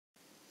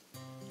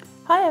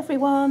Hi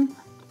everyone,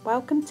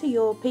 welcome to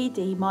your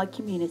PD My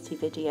Community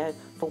video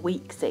for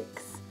week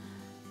 6.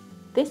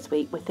 This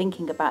week we're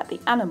thinking about the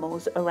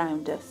animals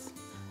around us,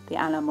 the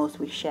animals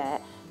we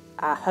share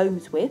our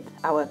homes with,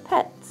 our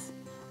pets,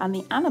 and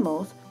the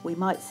animals we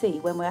might see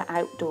when we're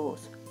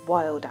outdoors,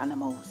 wild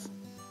animals.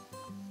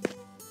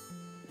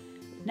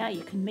 Now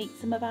you can meet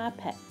some of our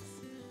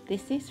pets.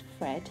 This is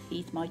Fred,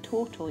 he's my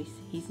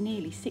tortoise, he's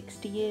nearly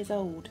 60 years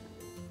old.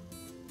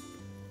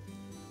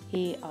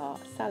 Here are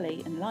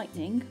Sally and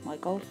Lightning, my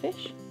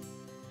goldfish.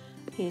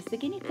 Here's the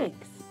guinea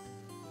pigs.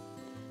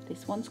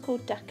 This one's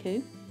called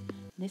Daku, and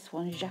this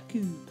one's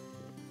Jakub.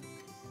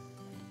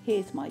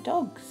 Here's my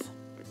dogs.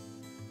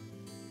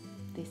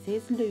 This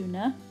is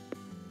Luna,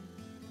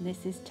 and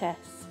this is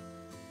Tess.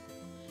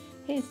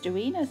 Here's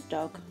Doreena's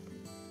dog.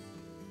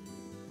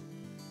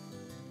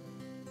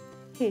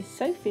 Here's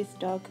Sophie's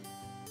dog.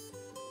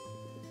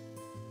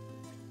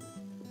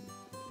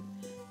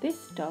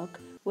 This dog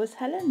was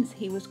Helen's,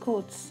 he was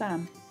called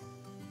Sam.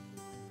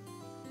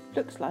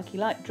 Looks like he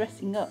liked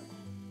dressing up.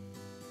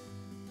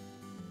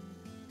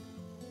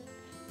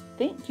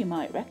 Think you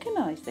might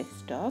recognise this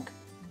dog.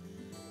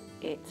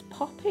 It's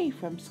Poppy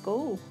from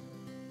school.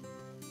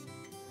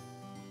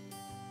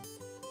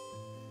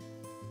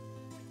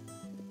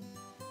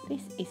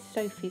 This is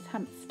Sophie's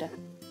hamster.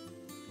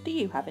 Do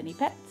you have any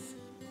pets?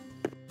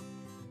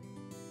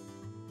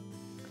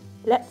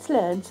 Let's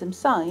learn some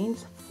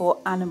signs for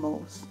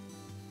animals.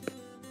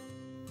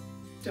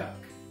 Duck.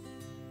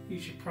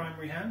 Use your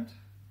primary hand,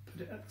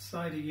 put it at the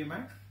side of your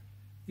mouth,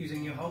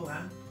 using your whole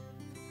hand.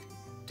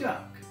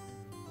 Duck.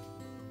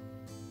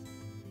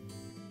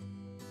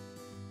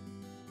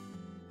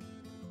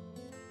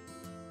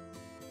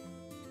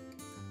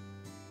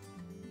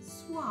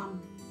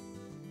 Swan.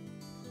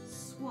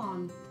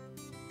 Swan.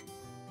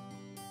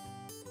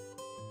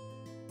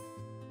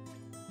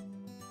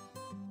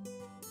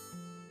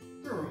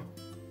 Squirrel.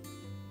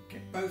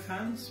 Get both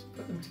hands,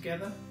 put them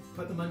together,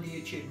 put them under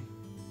your chin.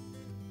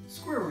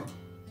 Squirrel.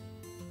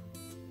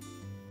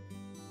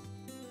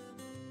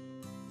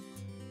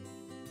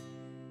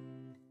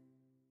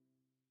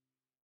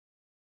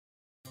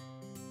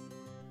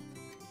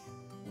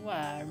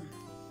 Worm.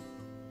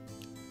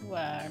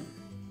 Worm.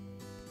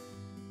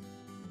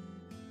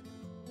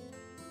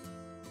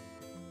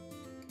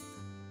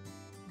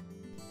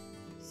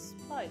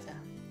 Spider.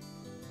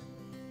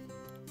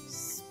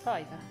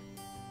 Spider.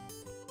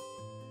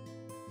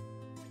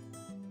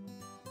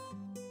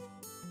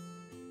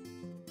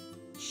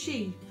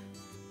 Sheep.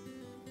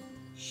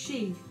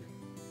 Sheep.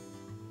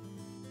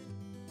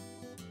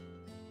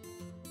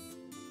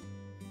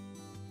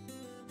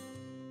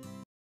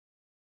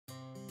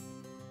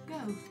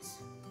 Goat.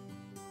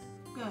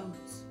 Goat.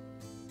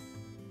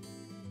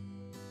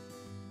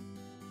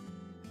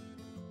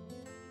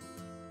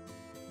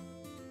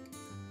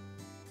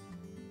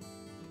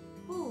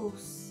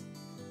 Horse.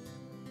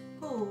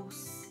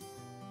 Horse.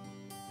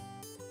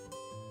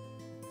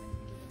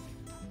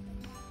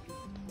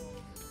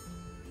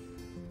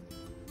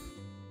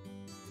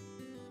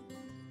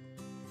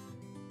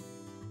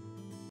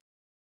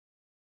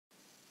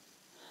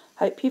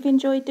 Hope you've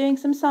enjoyed doing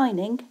some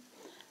signing.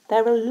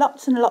 There are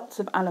lots and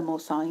lots of animal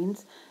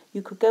signs.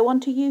 You could go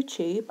onto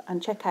YouTube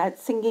and check out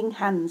Singing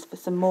Hands for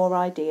some more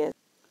ideas.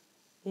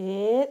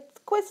 It's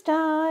quiz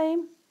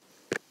time!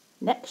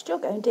 Next you're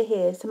going to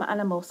hear some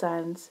animal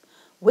sounds.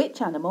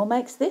 Which animal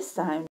makes this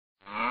sound?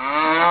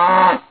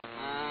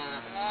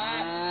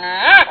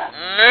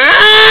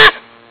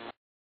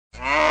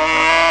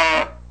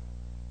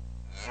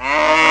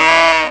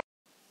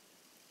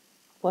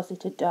 Was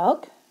it a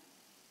dog?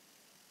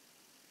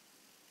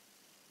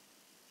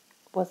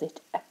 Was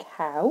it a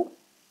cow?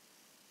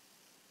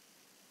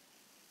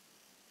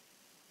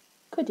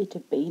 Could it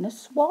have been a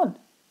swan?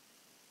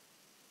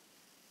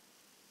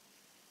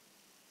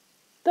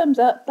 Thumbs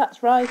up,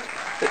 that's right,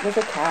 it was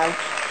a cow.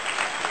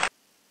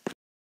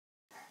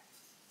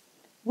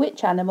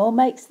 Which animal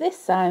makes this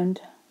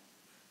sound?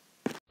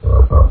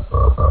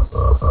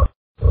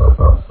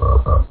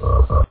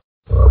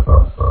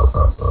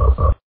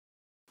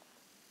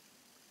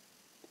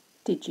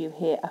 Did you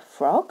hear a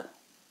frog?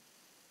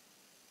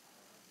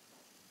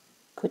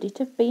 Could it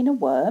have been a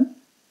worm?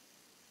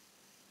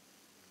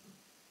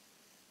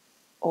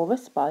 Or a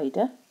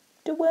spider?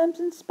 Do worms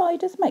and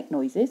spiders make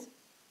noises?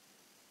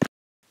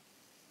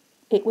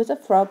 It was a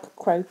frog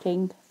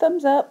croaking.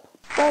 Thumbs up.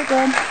 Well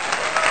done.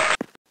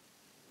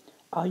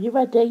 Are you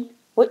ready?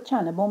 Which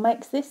animal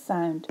makes this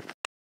sound?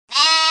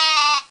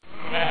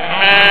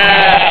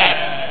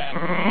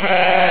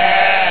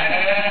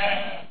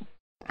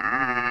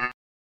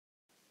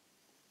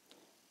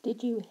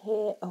 Did you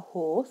hear a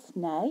horse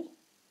neigh?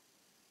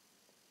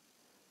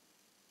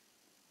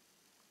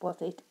 Was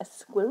it a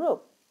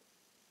squirrel?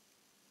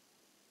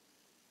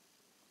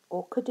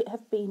 Or could it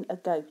have been a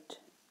goat?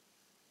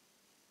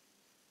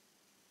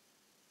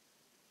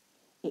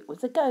 It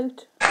was a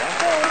goat. Well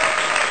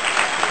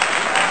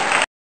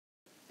done.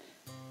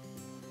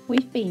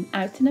 We've been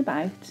out and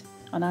about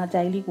on our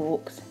daily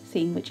walks,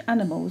 seeing which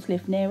animals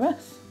live near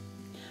us.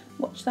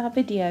 Watch our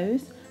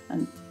videos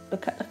and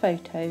look at the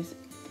photos,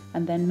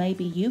 and then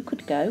maybe you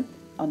could go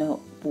on a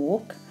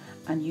walk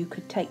and you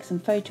could take some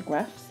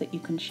photographs that you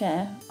can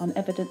share on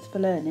Evidence for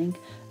Learning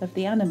of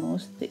the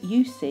animals that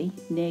you see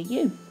near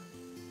you.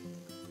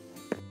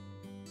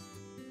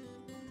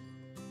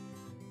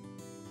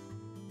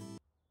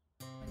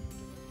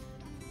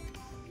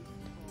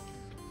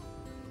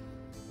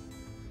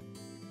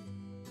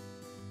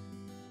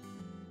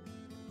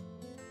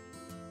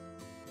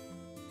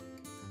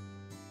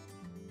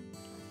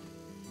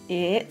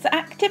 It's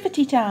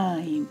activity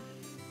time!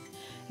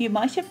 You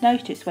might have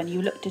noticed when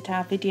you looked at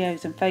our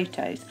videos and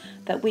photos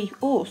that we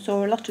all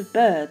saw a lot of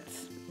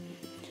birds.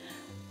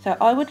 So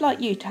I would like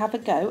you to have a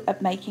go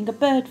at making a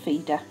bird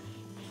feeder.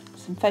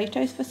 Some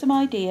photos for some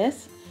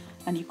ideas,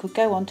 and you could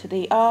go onto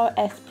the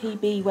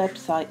RSPB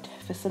website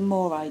for some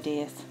more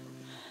ideas.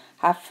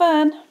 Have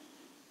fun!